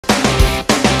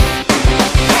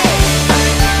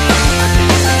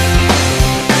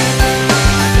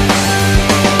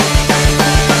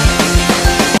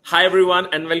Hi everyone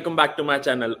and welcome back to my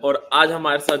channel. और आज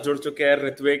हमारे साथ जुड़ चुके हैं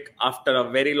Ritwik. After a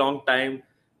very long time,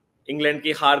 England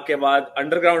की हार के बाद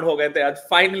अंडरग्राउंड हो गए थे, आज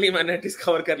फाइनली मैंने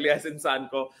डिस्कवर कर लिया इस इंसान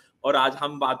को। और आज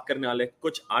हम बात करने वाले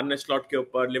कुछ आर्ने स्लॉट के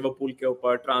ऊपर, लिवरपूल के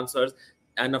ऊपर, transverse,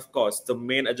 end of course the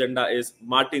main agenda is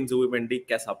Martin Zubimendi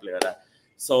कैसा प्लेयर है।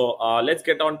 So let's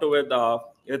get on to with.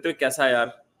 Ritwik कैसा है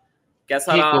यार,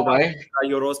 कैसा ठीक हो भाई। रहा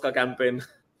यूरोस का कैंपेन?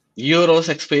 यूरोस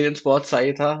एक्सपीरियंस बहुत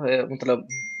सही था। मतलब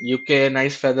यूके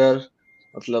नाइस फेदर,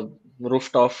 मतलब रूफ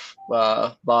टॉप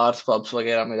बार्स पब्स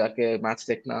वगैरह में जाके मैच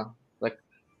देखना, लाइक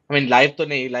आई मीन लाइव तो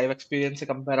नहीं, लाइव एक्सपीरियंस से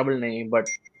कंपेरेबल नहीं, but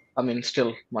I mean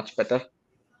still much better.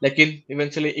 लेकिन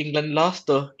इवेंचुअली इंग्लैंड लॉस्ट,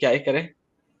 तो क्या ही करें।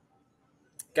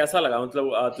 कैसा लगा,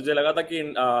 मतलब तुझे लगा था कि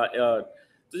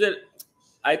तुझे,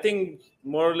 आई थिंक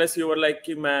मोर और लेस यू वर लाइक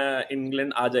कि मैं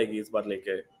इंग्लैंड आ जाएगी इस बार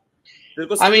लेके? तेरे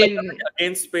को आई स्टिल मीन लगता था कि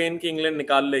अगेंस्ट स्पेन की इंग्लैंड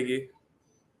निकाल लेगी?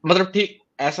 मतलब ठीक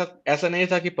ऐसा ऐसा नहीं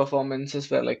था कि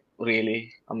performances were like really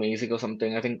amazing और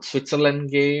something. I think Switzerland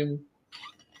game,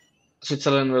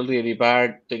 Switzerland was really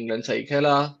bad. England सही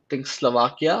खेला. I think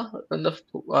Slovakia in the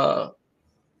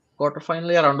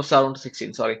quarterfinal, yeah, round of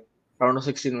 16. Sorry, round of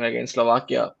 16 against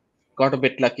Slovakia. Got a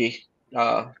bit lucky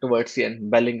towards the end.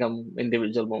 Bellingham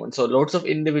individual moments. So loads of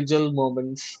individual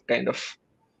moments kind of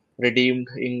redeemed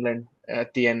England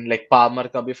at the end. Like Palmer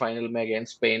का भी final में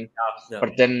against Spain, Yeah.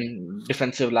 but then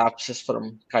defensive lapses from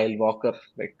Kyle Walker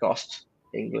like cost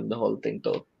England the whole thing.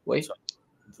 तो वही अच्छा,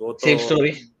 वो तो same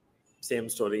story. Same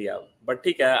story है, but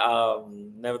ठीक है।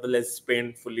 Nevertheless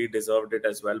Spain fully deserved it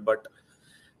as well. But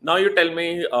now you tell me,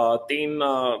 तीन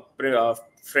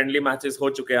friendly matches हो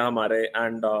चुके हैं हमारे,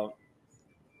 एंड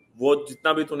वो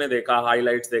जितना भी तूने देखा,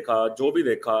 हाइलाइट्स देखा, जो भी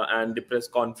देखा, एंड प्रेस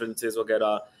कॉन्फ्रेंसेस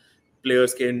वगैरह,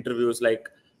 प्लेयर्स के interviews, like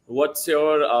what's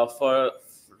your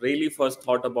really first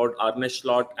thought about Arne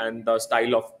Slot and the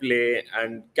style of play,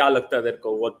 and क्या लगता है तेरे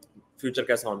को वो फ्यूचर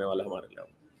कैसा होने वाला है हमारे लिए?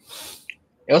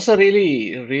 It was a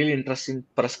really interesting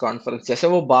press conference. जैसे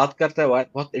वो बात करता है,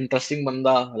 बहुत interesting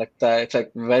बंदा लगता है. It's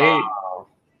like very हाँ,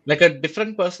 like a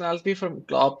different personality from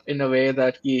Klopp in a way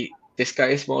that this guy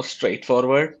is more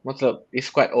straightforward. मतलब he's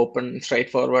quite open,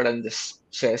 straightforward, and just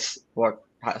says what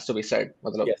has to be said.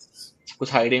 मतलब yes.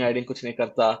 कुछ hiding कुछ नहीं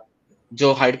करता.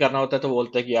 जो hide करना होता है तो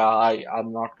बोलता है कि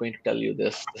I'm not going to tell you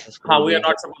this. This is going हाँ, to we are be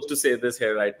not supposed to say this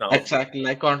here right now. exactly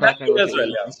like That's contract good as well,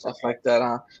 negotiations yeah. and stuff like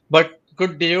that. But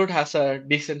good dude has a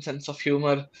decent sense of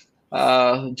humor.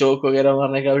 Joke वगैरह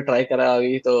मारने का भी try करा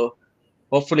अभी तो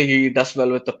hopefully he does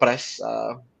well with the press.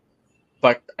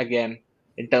 But again,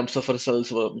 in terms of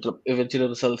results, eventually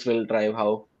results will drive how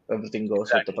everything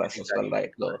goes with the Exactly, press as well, exactly.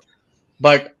 right? So,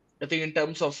 but I think in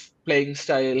terms of playing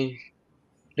style,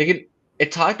 लेकिन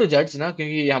it's hard to judge ना,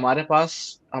 क्योंकि हमारे पास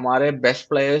हमारे best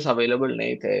players available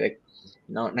नहीं थे. Like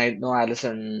no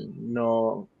Allison, no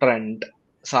Trent,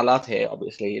 Salah थे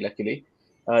obviously, luckily.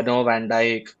 No Van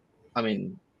Dijk. I mean,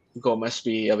 Gomez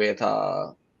भी away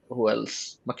था. Who else?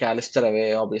 McAllister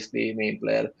away, obviously main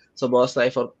player. So boss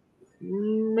life for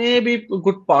maybe a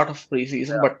good part of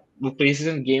preseason, Yeah. but the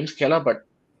preseason games खेला. But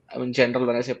I mean, general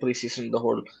when I say preseason, the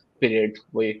whole period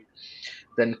वही.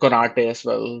 Then Konate as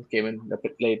well came in,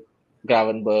 played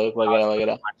Gravenberg वगैरह Last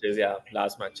वगैरह, matches, yeah,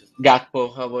 last matches. Gakpo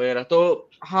वगैरह. तो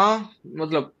हाँ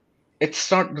मतलब it's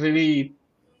not really,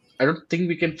 I don't think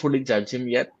we can fully judge him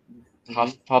yet.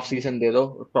 Mm-hmm. Half season दे दो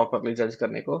properly judge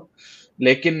करने को.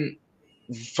 लेकिन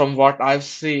from what I've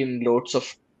seen, loads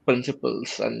of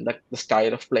principles and the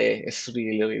style of play is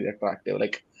really attractive.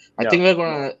 Like I Yeah. think we're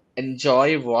gonna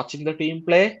enjoy watching the team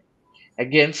play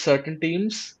against certain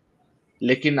teams.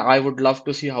 लेकिन I would love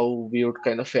to see how we would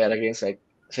kind of fare against like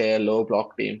say a low block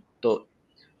team. तो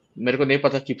मेरे को नहीं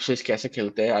पता कि Ipswich कैसे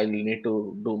खेलते हैं. I need to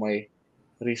do my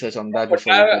research on that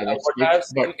before we play next What week. I've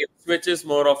seen, But Ipswich is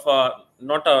more of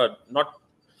not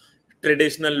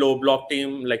traditional low block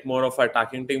team, like more of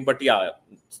attacking team. But yeah,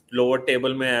 lower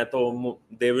table में है तो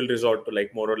they will resort to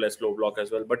like more or less low block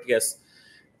as well. But yes,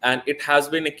 and it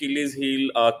has been Achilles heel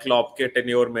Klopp के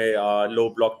tenure में low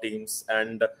block teams,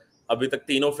 and अभी तक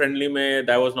तीनों friendly में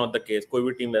that was not the case. कोई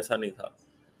भी team वैसा नहीं था.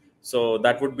 So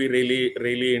that would be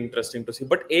really interesting to see.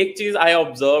 But एक चीज I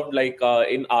observed, like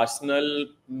in Arsenal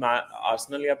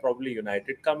या probably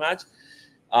United का match,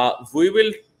 we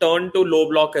will turn to low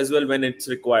block as well when it's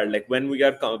required. Like when we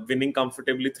are winning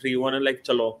comfortably 3-1, and like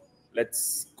chalo, let's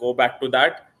go back to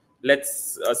that.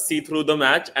 Let's see through the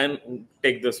match and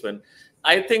take this win.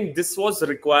 I think this was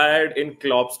required in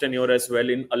Klopp's tenure as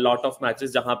well in a lot of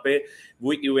matches जहाँ पे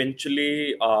we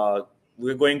eventually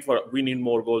we're going for, we need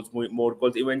more goals.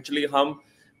 Eventually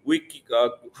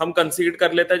हम concede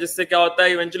कर लेते हैं, जिससे क्या होता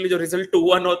है eventually जो result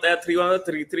 2-1 होता है, 3-1,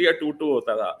 3-3 या 2-2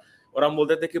 होता था, और हम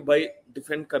बोलते थे कि भाई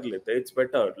डिफेंड कर लेते, it's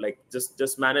better, like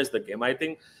just manage the game. I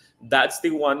think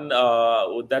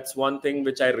that's one thing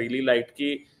which I really liked, कि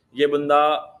ये बंदा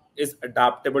is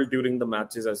adaptable during the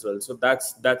matches as well, so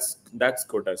that's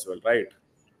good as well, right?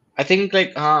 I think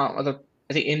like I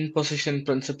think in position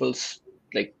principles,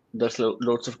 like there's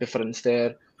loads of difference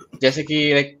there. जैसे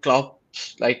कि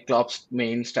Klopp's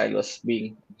main style was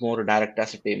being more direct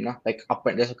as a team, ना like up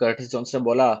and जैसे Curtis Jones ने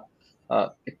बोला,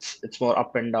 it's more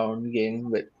up and down game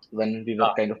with when we were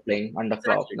हाँ, kind of playing under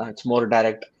Klopp. exactly. Now it's more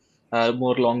direct,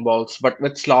 more long balls. But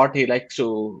with Slot, he likes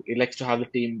to have the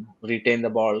team retain the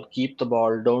ball, keep the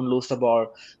ball, don't lose the ball.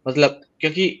 मतलब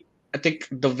क्योंकि I think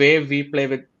the way we play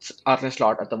with Arne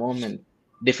Slot at the moment,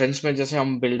 defense में जैसे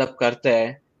हम build up करते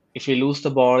हैं, if we lose the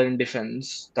ball in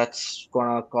defense, that's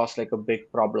gonna cause like a big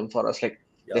problem for us. Like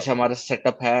Yeah, जैसे हमारा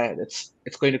setup है,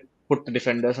 it's going to put the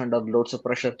defenders under loads of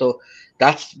pressure. So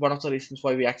that's one of the reasons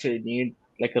why we actually need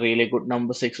like a really good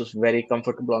number six who's very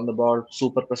comfortable on the ball,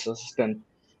 super persistent.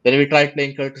 When we tried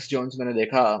playing Curtis Jones, मैंने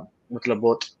देखा मतलब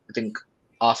both I think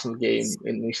Arsenal game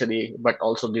initially, but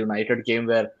also the United game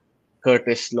where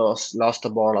Curtis lost the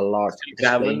ball a lot, just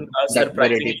playing that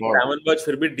very deep surprisingly ball. ग्रावनबर्च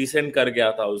फिर भी decent कर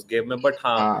गया था उस game में, बट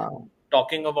हाँ, हाँ,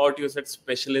 talking about you said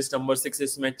specialist number 6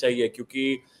 इसमें चाहिए,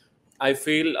 क्योंकि आई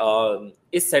फील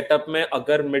इस सेटअप में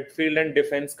अगर मिडफील्ड एंड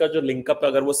डिफेंस का जो लिंकअप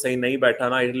अगर वो सही नहीं बैठा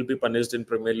ना, it will be punished in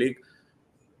premiere league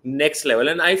next level.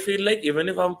 And I feel like even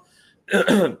if हम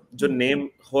जो नेम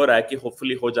हो रहा है कि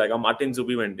होपफुली हो जाएगा Martin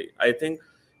Zubimendi, I think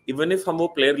even if हम वो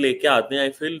प्लेयर लेके आते हैं, I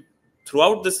feel through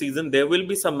out the season there will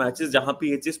be some matches जहां पे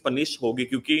ये चीज पनिश होगी,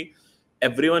 क्योंकि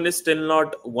everyone is still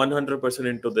not 100%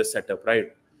 into this setup,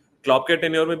 right? Klopp के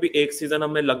टेन्योर में भी एक सीजन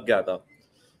हमें लग गया था.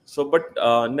 So but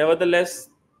nevertheless,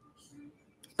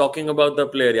 talking about the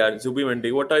player यार,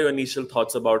 Zubimendi, what are your initial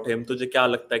thoughts about him? तुझे क्या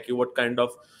लगता है कि what kind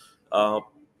of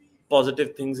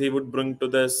positive things he would bring to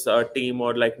this team,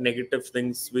 or like negative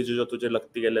things which जो तुझे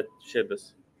लगती है? Let's share this.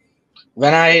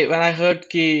 when I heard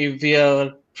कि we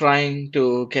are trying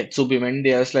to get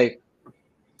Zubimendi, I was like,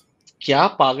 क्या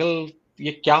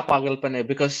पागलपन है?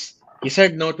 Because he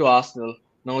said no to Arsenal,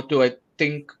 no to I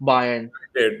think Bayern,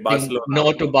 think Barcelona.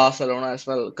 no to Barcelona as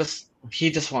well, because he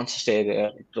just wants to stay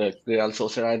there at Real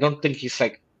Sociedad. I don't think he's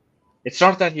like, it's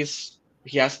not that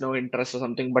he has no interest or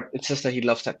something, but it's just that he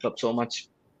loves that club so much.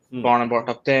 Born and brought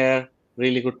up there,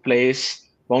 really good place.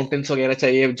 Mountains वगैरह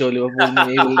चाहिए जो Liverpool में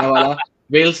नहीं मिलने वाला.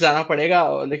 Wales जाना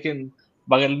पड़ेगा, लेकिन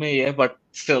बगल में ही है. But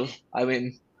still, I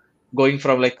mean, going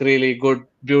from like really good,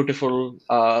 beautiful,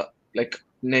 like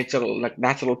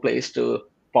natural place to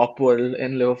pop world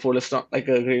in Liverpool is not like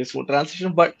a really smooth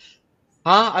transition. But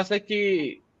I was like,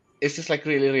 it's just like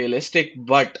really realistic.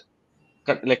 But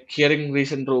like hearing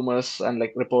recent rumors and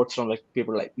like reports from like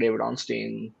people like David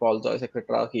Ornstein, Paul Joyce,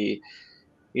 etc.,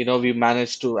 we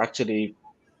managed to actually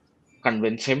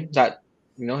convince him that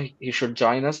he should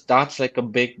join us. That's like a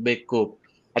big coup.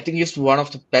 I think he's one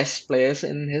of the best players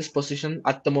in his position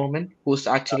at the moment who's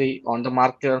actually on the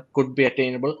market, could be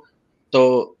attainable.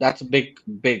 So that's a big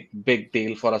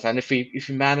deal for us. And if we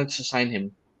manage to sign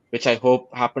him, which I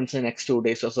hope happens in the next 2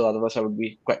 days or so, otherwise I would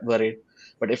be quite worried.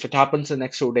 But if it happens in the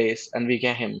next 2 days and we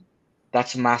get him,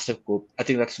 that's a massive coup. I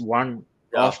think that's one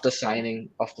Yeah. of the signing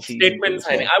of the season, to be Statement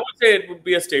signing. fair. I would say it would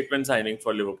be a statement signing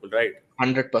for Liverpool, right?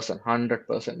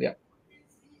 100%, yeah.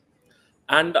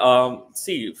 And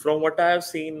see, from what I have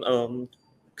seen,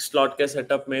 slot के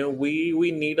setup में,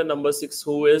 we need a number 6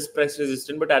 who is press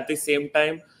resistant, but at the same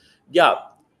time, yeah,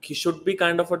 he should be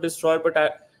kind of a destroyer, but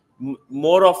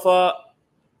more of a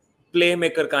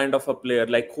playmaker kind of a player,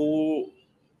 like who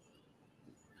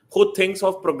thinks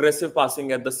of progressive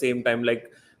passing at the same time.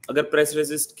 Like अगर press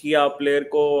resist किया player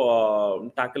को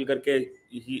tackle करके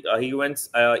he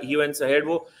went ahead,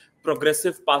 वो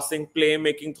progressive passing play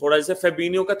making, थोड़ा जैसे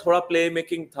फेबिनियो का थोड़ा play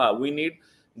making था. We need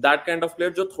that kind of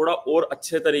player जो थोड़ा और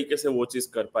अच्छे तरीके से वो चीज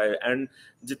कर पाए. एंड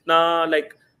जितना like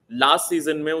last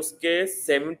season में उसके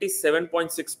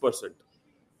 77.6%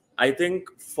 I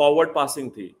think forward passing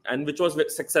थी, and which was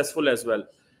successful as well.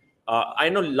 I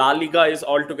know La Liga is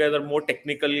altogether more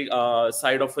technical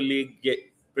side of a league.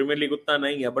 Premier League उतना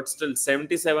नहीं है, but still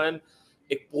 77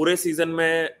 एक पूरे सीजन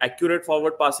में accurate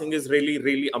forward passing is really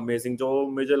really amazing, जो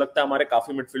मुझे लगता है हमारे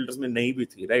काफी midfielders में नहीं भी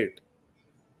थी, right?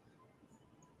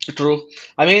 True.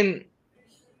 I mean,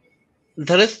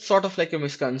 there is sort of like a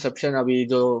misconception अभी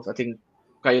जो I think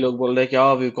कई लोग बोल रहे हैं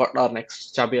कि we've got our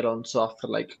next Xabi Alonso after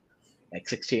like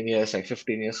 16 years, like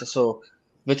 15 years or so,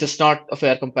 which is not a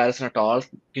fair comparison at all.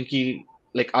 Because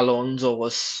like Alonso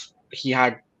he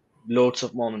had loads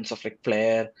of moments of like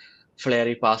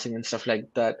flary passing and stuff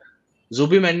like that.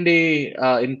 Zubimendi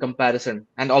in comparison,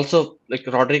 and also like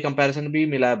Rodri comparison भी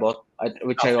मिला है बहुत.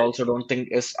 which I also don't think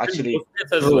is actually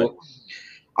Busquets as true. well.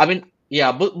 I mean,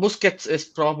 yeah, Busquets is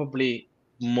probably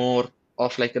more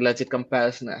of like a legit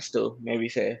comparison as to maybe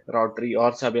say Rodri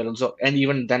or Xabi Alonso, and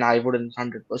even then I wouldn't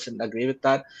 100% agree with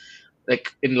that.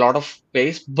 Like in a lot of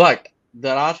ways, but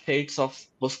there are shades of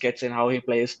Busquets in how he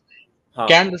plays. हाँ,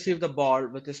 Can receive the ball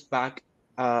with his back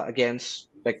against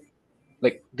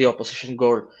like the opposition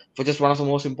goal, which is one of the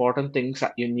most important things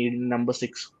that you need in number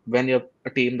six when you're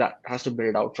a team that has to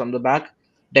build out from the back.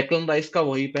 Declan Rice का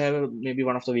वही पे है, maybe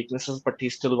one of the weaknesses, but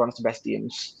he's still one of the best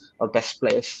teams or best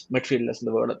players, midfielders in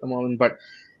the world at the moment. But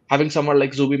having someone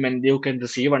like Zubimendi who can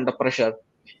receive under pressure,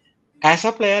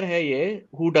 ऐसा player है ये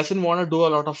who doesn't want to do a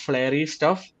lot of flary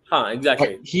stuff, हाँ, but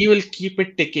exactly. he will keep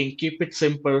it ticking, keep it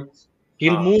simple.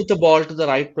 He'll हाँ, move the ball to the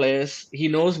right place. He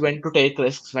knows when to take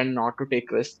risks, when not to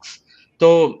take risks.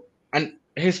 So, and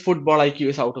his football IQ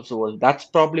is out of the world. That's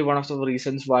probably one of the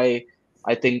reasons why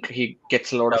I think he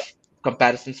gets a lot yeah, of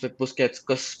comparisons with Busquets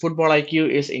because football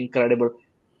IQ is incredible.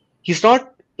 He's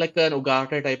not like an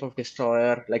Ugarte type of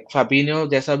destroyer. Like Fabinho,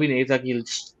 जैसा भी नहीं था कि he'll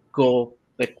just go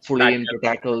like fully into tackle.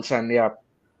 tackles and yeah,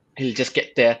 he'll just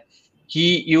get there.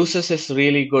 He uses his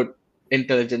really good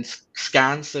intelligence,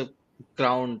 scans the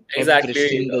ground every Exactly.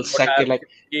 single What I second. Like,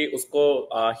 कि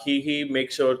उसको he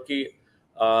makes sure कि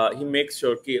he makes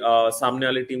sure कि सामने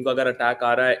वाली team को अगर attack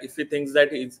आ रहा है, if he thinks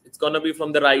that it's gonna be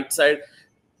from the right side,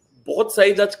 बहुत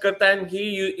सही जज करता है, and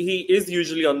he is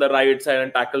usually on the right side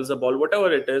and tackles the ball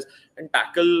whatever it is, and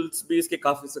tackles भी इसके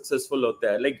काफी successful होते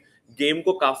हैं, like गेम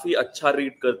को काफी अच्छा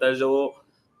रीड करता है, जो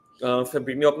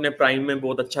फेबिन्यो अपने प्राइम में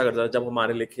बहुत अच्छा करता था जब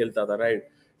हमारे लिए खेलता था, राइट.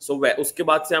 सो उसके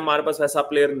बाद से हमारे पास वैसा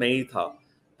प्लेयर नहीं था,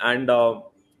 and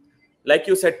like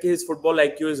you said, his football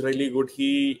IQ is really good.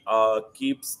 He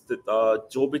keeps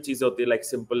जो भी चीजें होती है like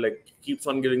simple, like keeps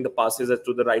on giving the passes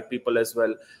to the right people as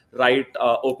well, right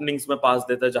openings में pass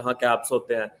देता है जहाँ gaps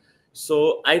होते हैं.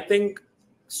 So I think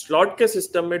slot के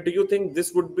system में, do you think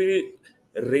this would be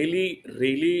really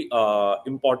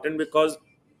important, because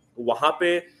वहाँ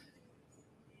पे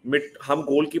हम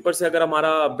गोलकीपर से अगर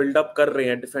हमारा बिल्डअप कर रहे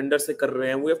हैं, डिफेंडर से कर रहे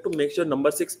हैं, we have to make sure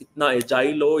number 6 इतना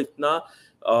एजाइल हो, इतना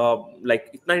लाइक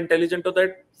इतना इंटेलिजेंट हो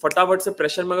दैट फटाफट से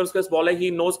प्रेशर में अगर उसके पास बॉल है,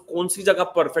 ही नोज कौन सी जगह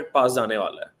परफेक्ट पास जाने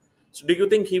वाला है. So do you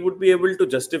think he would be able to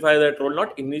justify that role,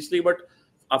 not initially but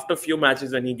after few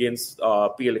matches when he gains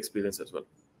PL experience as well?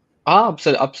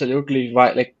 absolutely.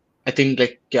 Why? Like, I think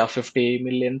like yeah, 50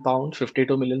 million pounds,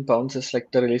 52 million pounds is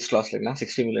like the release clause, like now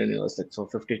 60 million euros, like so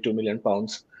 52 million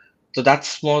pounds. So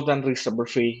that's more than reasonable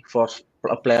fee for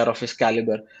a player of his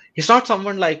caliber. He's not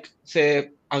someone like say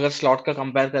अगर slot का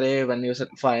compare करें when he was at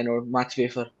Feyenoord, Max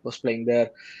Wefer was playing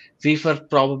there. Wefer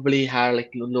probably had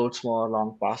like loads more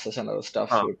long passes and other stuff.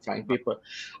 हाँ, He would find people.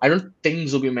 I don't think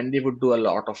Zubimendi would do a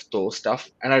lot of those stuff,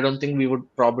 and I don't think we would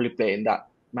probably play in that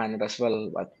manner as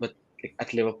well with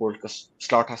at Liverpool because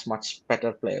Slot has much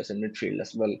better players in midfield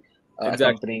as well, exactly.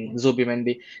 accompanying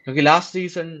Zubimendi. Because last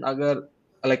season, agar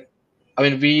like I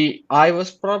mean, I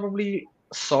was probably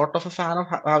sort of a fan of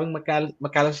having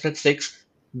McAllister at six,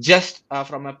 just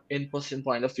from an in-position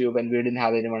point of view when we didn't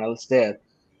have anyone else there.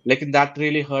 Like that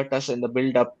really hurt us in the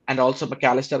build-up, and also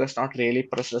McAllister is not really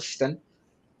press resistant.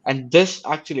 And this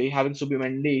actually having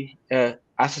Zubimendi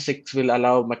as a six will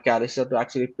allow McAllister to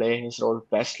actually play his role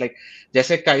best. Like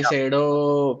जैसे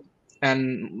Caicedo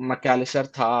and McAllister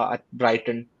था at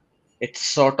Brighton, it's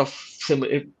sort of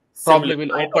it Similar probably will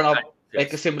kind open of up time, like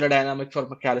a yes. similar dynamic for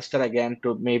McAllister again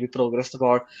to maybe progress the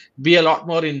ball, be a lot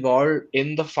more involved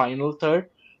in the final third.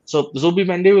 So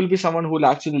Zubimendi will be someone who will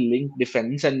actually link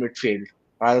defense and midfield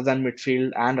rather than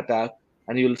midfield and attack,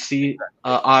 and you'll see Exactly.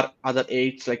 our other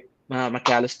eights like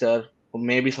McAllister or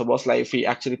maybe Szoboszlai if he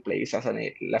actually plays as an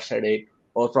eight, left side eight,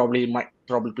 or probably might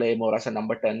probably play more as a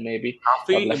number 10 maybe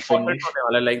काफी or left important wingish. होने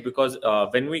वाला है, like because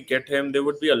when we get him there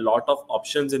would be a lot of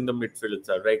options in the midfield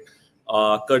itself, right?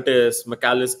 Curtis,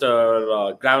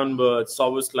 McAllister, Gravenberch,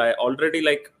 Szoboszlai, already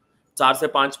like 4 से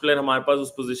 5 player हमारे पास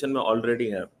उस position में already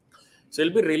हैं. So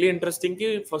it'll be really interesting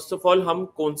कि first of all हम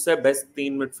कौन से best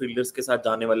 3 midfielders के साथ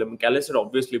जाने वाले. McAllister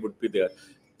obviously would be there.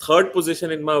 Third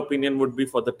position in my opinion would be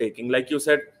for the taking, like you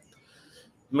said.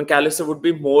 McAllister would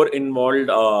be more involved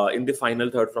in the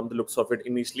final third from the looks of it.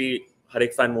 Initially, हर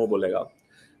एक fan वो बोलेगा.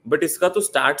 But इसका तो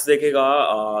stats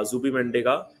देखेगा Zubimendi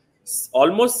का,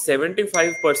 almost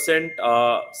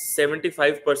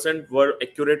 75% were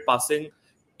accurate passing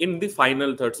in the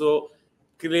final third. So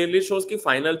clearly shows कि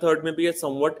final third में भी ये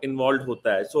somewhat involved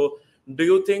होता है. So do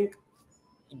you think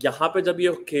यहाँ पे जब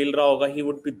ये खेल रहा होगा he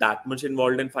would be that much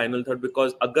involved in final third,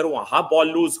 because अगर वहां ball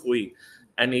lose हुई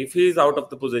and if he is out of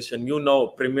the position, you know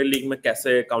Premier League में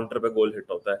कैसे counter पे goal hit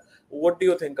होता है. What do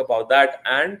you think about that?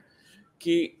 And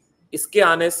कि इसके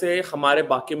आने से हमारे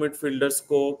बाकी मिडफील्डर्स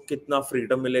को कितना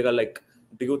फ्रीडम मिलेगा, लाइक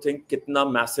डू यू थिंक कितना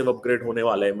मैसिव अपग्रेड होने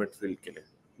वाला है मिडफील्ड के लिए?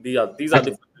 these are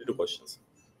the two questions.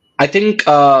 I think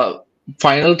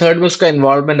final third में उसका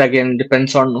involvement again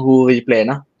depends on who we play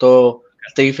ना. तो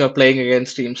I think if you're playing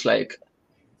against teams like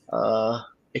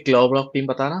एक low block team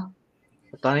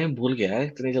पता नहीं भूल गया है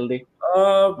इतनी जल्दी.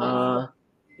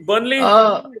 Burnley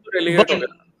relegate हो गया.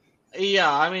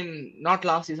 Yeah, I mean not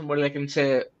last season, but like I can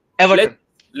say Everton.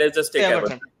 Let's just take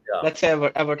Everton. Yeah. Let's say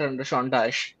Everton under Sean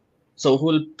Dyche. So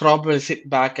who'll probably sit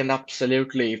back and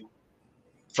absolutely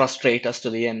frustrate us to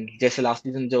the end. जैसे last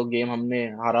season जो game हमने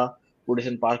हारा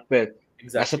Goodison Park पे,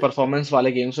 ऐसे performance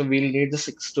वाले games में we'll need the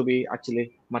six to be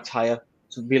actually much higher.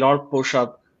 So we'll all push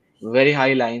up very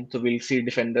high line. So we'll see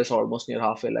defenders almost near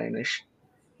halfway line-ish.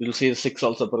 You'll see the six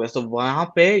also progress. So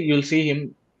वहाँ पे you'll see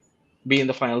him be in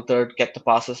the final third, get the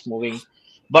passes moving.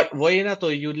 But वही ना, तो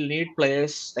you'll need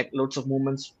players like loads of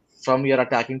movements from your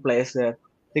attacking players there.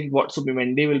 I think what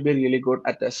Zubimendi will be really good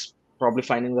at this, probably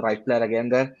finding the right player again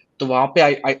there. So वहाँ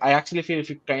पे I actually feel if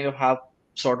you kind of have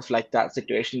sort of like that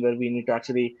situation where we need to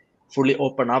actually fully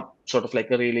open up, sort of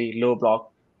like a really low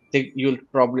block, I think you'll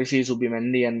probably see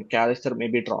Zubimendi and McAllister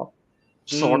maybe drop,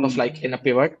 sort of like in a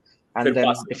pivot, and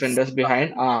then defenders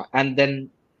behind, and then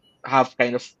have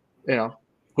kind of, you know,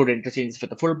 good interchanges with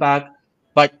the fullback.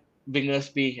 But wingers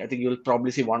I think you'll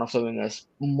probably see one of the wingers,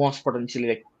 most potentially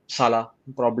like Salah,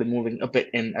 probably moving a bit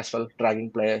in as well, dragging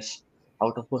players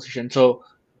out of position. So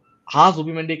हाँ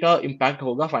Zubimendi का impact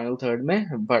होगा final third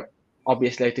में, but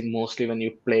obviously I think mostly when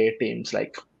you play teams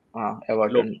like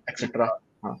Everton, etc.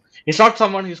 He's not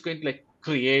someone who's going to like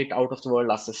create out of the world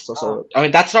assists. So I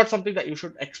mean that's not something that you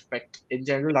should expect in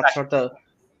general. That's not the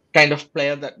kind of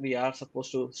player that we are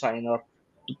supposed to sign, or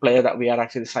the player that we are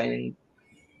actually signing.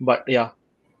 But yeah,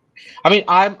 I mean,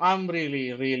 I'm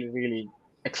really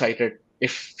excited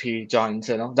if he joins.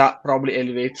 You know, that probably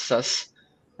elevates us,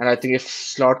 and I think if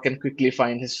Slot can quickly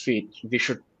find his feet, we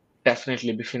should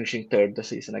definitely be finishing third this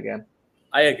season again.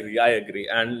 I agree,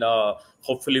 and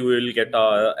hopefully we will get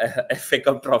a FA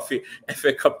Cup trophy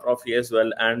as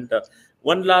well. And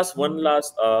one last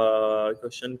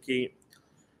question: Ki,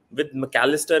 with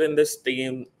McAllister in this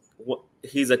team,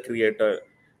 he's a creator.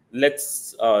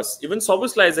 Let's even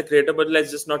Soboslai is a creator, but let's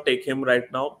just not take him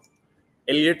right now.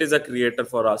 Elliot is a creator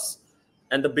for us,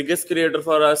 and the biggest creator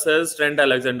for us is Trent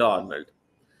Alexander-Arnold.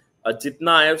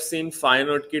 जितना I have seen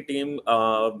फायनोर्ड की team,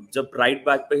 जब right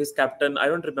back पे his captain, I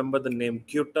don't remember the name,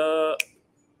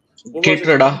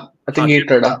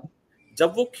 Gietrada.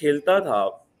 जब वो खेलता था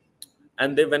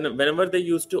and they whenever they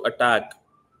used to attack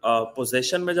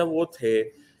position में, जब वो थे,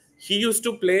 ही used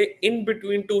to play in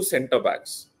between two centre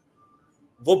backs.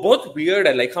 वो बहुत वियर्ड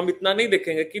है, लाइक हम इतना नहीं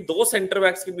देखेंगे कि दो सेंटर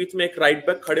बैक्स के बीच में एक राइट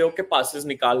बैक खड़े होकर पासेस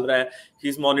निकाल रहा है, he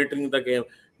is monitoring the game.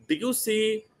 Do you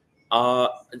see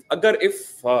अगर if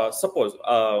suppose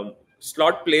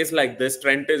Slot plays like this,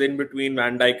 Trent is in between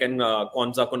Van Dijk and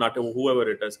Konsa, Konate, whoever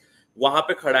it is, वहां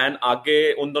पे खड़ा है,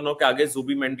 आगे उन दोनों के आगे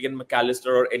Zubimendi and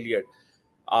McAllister और Elliot,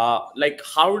 like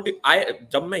how do I,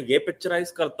 जब मैं ये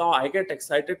पिक्चराइज करता हूँ, I get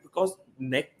excited because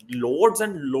loads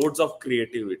and loads of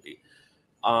creativity.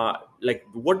 Like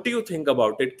what do you think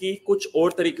about it, कि कुछ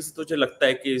और तरीके से तुझे लगता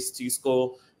है कि इस चीज को,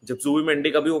 जब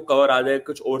Zubimendi का भी वो कवर आ जाए,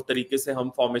 कुछ और तरीके से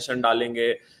हम फॉर्मेशन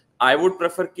डालेंगे? आई वुड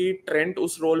प्रेफर कि ट्रेंट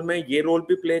उस रोल में ये रोल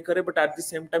भी प्ले करे, but at the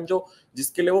same time जो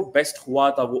जिसके लिए वो बेस्ट हुआ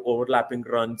था, वो overlapping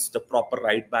runs, the proper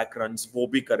right back runs, वो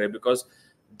भी करे, because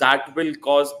that will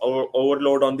cause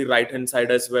overload on the right hand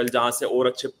side as well, जहां से और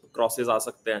अच्छे क्रॉसेस आ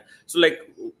सकते हैं. So like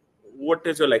what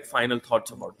is your like final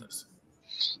thoughts about this?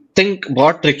 Think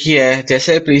बहुत ट्रिकी है.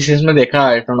 जैसे प्रीसीजन में देखा,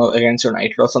 I don't know against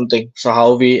United और something, so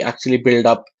how we actually build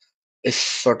up is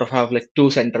sort of have like to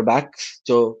centre backs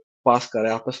जो पास करे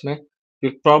आपस में.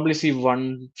 You'll probably see one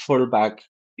full back,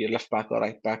 your left back or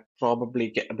right back, probably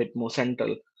get a bit more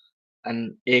central,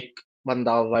 and एक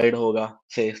बंदा wide होगा,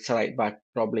 say right back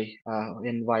probably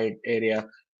in wide area,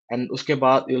 and उसके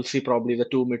बाद you'll see probably the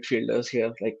two midfielders here,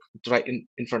 like right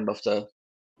in front of the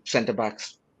center backs,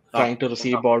 trying to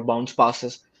receive ball bounce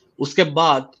passes. उसके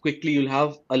बाद quickly you'll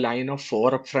have a line of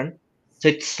four up front,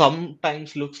 so it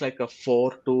sometimes looks like a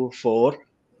 4-2-4,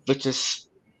 which is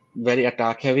very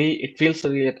attack heavy. It feels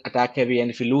really attack heavy,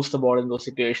 and if you lose the ball in those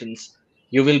situations,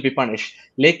 you will be punished.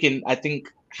 Lekin, I think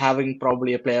having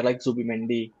probably a player like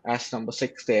Zubimendi as number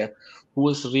 6 there, who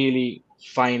is really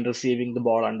fine receiving the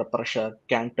ball under pressure,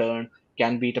 can turn,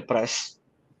 can beat a press,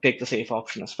 take the safe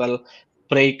option as well,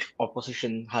 break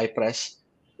opposition high press,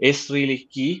 is really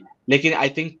key. Lekin, I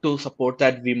think to support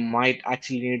that, we might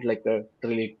actually need like a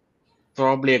really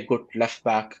probably a good left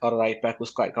back or right back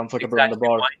who's quite comfortable on the Exactly,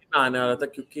 ball. point में आने वाला था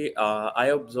क्योंकि I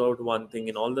observed one thing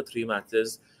in all the 3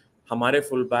 matches, हमारे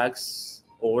full backs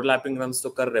overlapping runs तो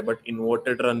कर रहे हैं but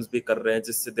inverted runs भी कर रहे हैं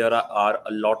जिससे there are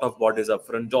a lot of bodies up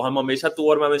front जो हम हमेशा तू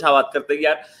और मैं हमेशा बात करते हैं कि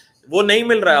यार वो नहीं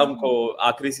मिल रहा है हमको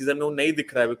आखिरी सीजन में वो नहीं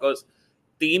दिख रहा है बिकॉज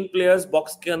 3 प्लेयर्स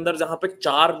बॉक्स के अंदर जहां पे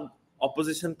 4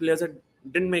 opposition players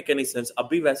didn't make any sense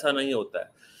अभी वैसा नहीं होता है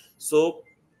सो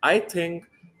आई थिंक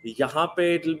यहाँ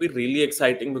पे it will be really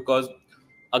exciting because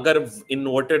अगर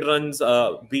इन्वर्टेड रन्स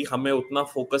भी हमें उतना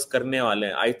फोकस करने वाले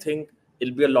हैं I think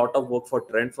it be a lot of work for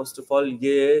Trent first of all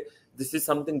ये this is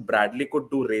something Bradley could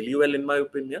do really well in my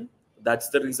opinion that's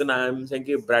the reason I am saying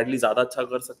कि Bradley ज्यादा अच्छा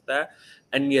कर सकता है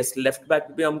and yes left back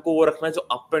भी हमको वो रखना है जो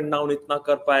अप एंड डाउन इतना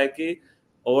कर पाए कि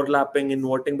overlapping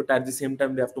inverting but at the same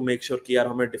time they have to make sure कि यार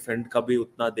हमें डिफेंड का भी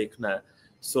उतना देखना है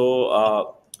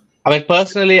सो I mean,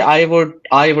 personally, I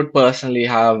would personally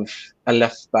have a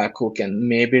left back who can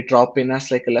maybe drop in as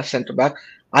like a left centre back.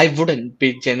 I wouldn't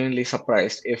be genuinely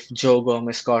surprised if Joe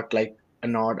Gomez got like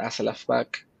a nod as a left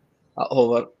back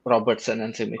over Robertson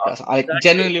and Tsimikas. I exactly.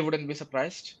 genuinely wouldn't be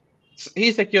surprised.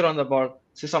 He's secure on the ball.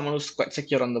 He's someone who's quite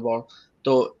secure on the ball.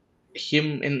 So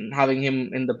having him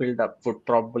in the build-up would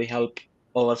probably help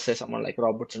over say someone like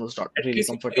Robertson who's not really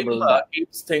comfortable in that.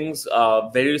 Keeps things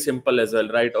very simple as well,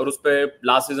 right? और उस पे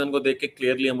last season को देख के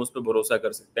clearly हम उस पे भरोसा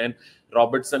कर सकते हैं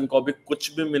रॉबर्टसन को अभी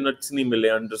कुछ भी मिनट्स नहीं मिले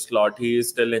under slot he is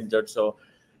still injured सो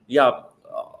या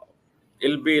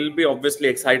it'll be obviously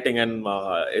exciting and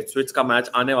Ipswich का मैच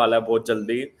आने वाला है बहुत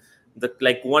जल्दी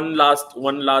like one last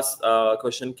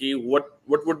question ki what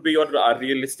would be your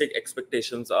realistic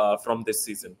expectations from this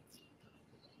season?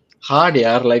 Hard,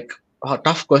 yeah, like a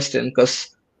tough question because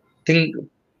I think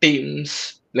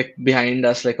teams like behind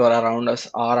us, like or around us,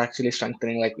 are actually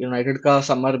strengthening. Like United ka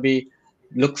summer bhi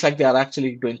looks like they are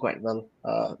actually doing quite well.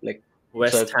 Like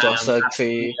West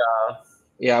Ham,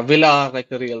 yeah, Villa are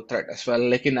like a real threat as well.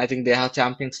 Like I think they have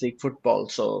Champions League football,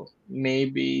 so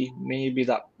maybe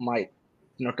that might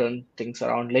turn things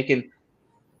around. Like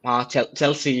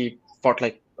Chelsea fought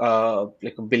like a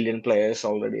billion players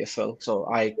already as well. So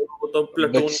तो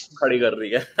platoon खड़ी कर रही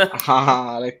है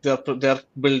हाँ like they're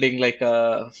building like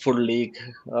a full league.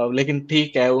 लेकिन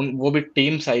ठीक है वो भी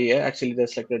team सही है. Actually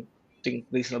there's like a think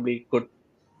reasonably good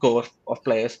core of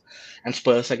players, and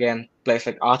Spurs again players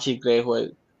like Archie Gray who I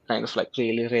kind of like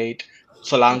really rate.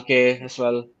 Solanke as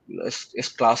well is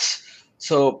class.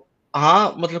 So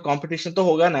हाँ मतलब competition तो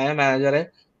होगा नया manager है,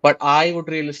 but I would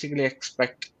realistically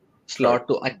expect Slot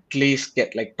to at least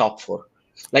get like top 4.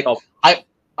 Like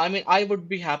I mean, I would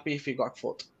be happy if he got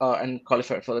 4th and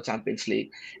qualified for the Champions League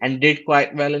and did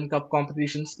quite well in cup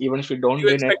competitions, even if we don't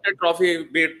win it. Do you expect a trophy,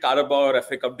 be it Carabao or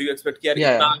FA Cup? Do you expect that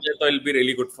it'll be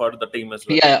really good for the team as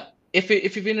well? Yeah, if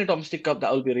we win a domestic cup,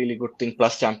 that will be a really good thing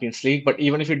plus Champions League. But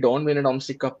even if we don't win a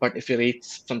domestic cup, but if we reach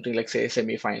something like say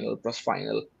semi-final plus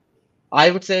final,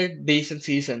 I would say decent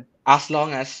season as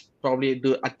long as probably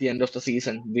at the end of the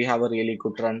season we have a really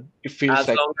good run. It feels as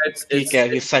like long as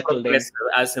he's settled in.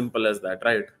 As simple as that,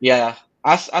 right? Yeah.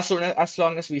 As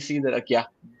long as we see that like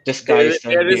this guy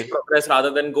there is progress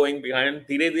rather than going behind.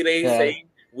 Dhire saying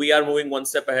we are moving one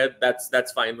step ahead.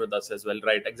 That's fine with us as well,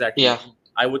 right? Exactly. Yeah.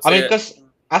 I would say. I mean, because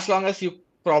as long as you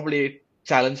probably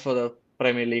challenge for the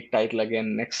Premier League title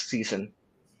again next season,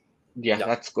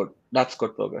 that's good. That's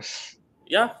good progress.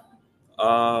 Yeah.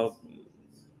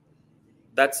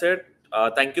 That's it.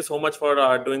 Thank you so much for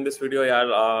doing this video,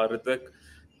 यार Rithwik.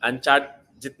 And chat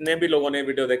जितने भी लोगों ने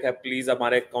video देखा है please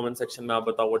हमारे comment section में आप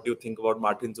बताओ what you think about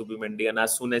Martin Zubimendi and as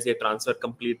soon as ये ट्रांसफर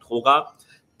कंप्लीट होगा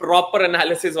प्रॉपर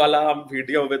एनालिसिस वाला हम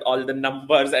video with all the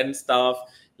numbers and stuff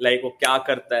like वो क्या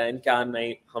करता है एंड क्या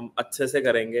नहीं हम अच्छे से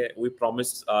करेंगे we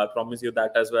promise you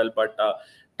that as well but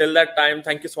till that time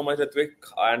thank you so much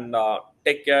Ritwik and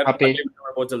take care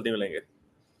बहुत जल्दी मिलेंगे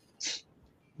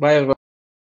बाय।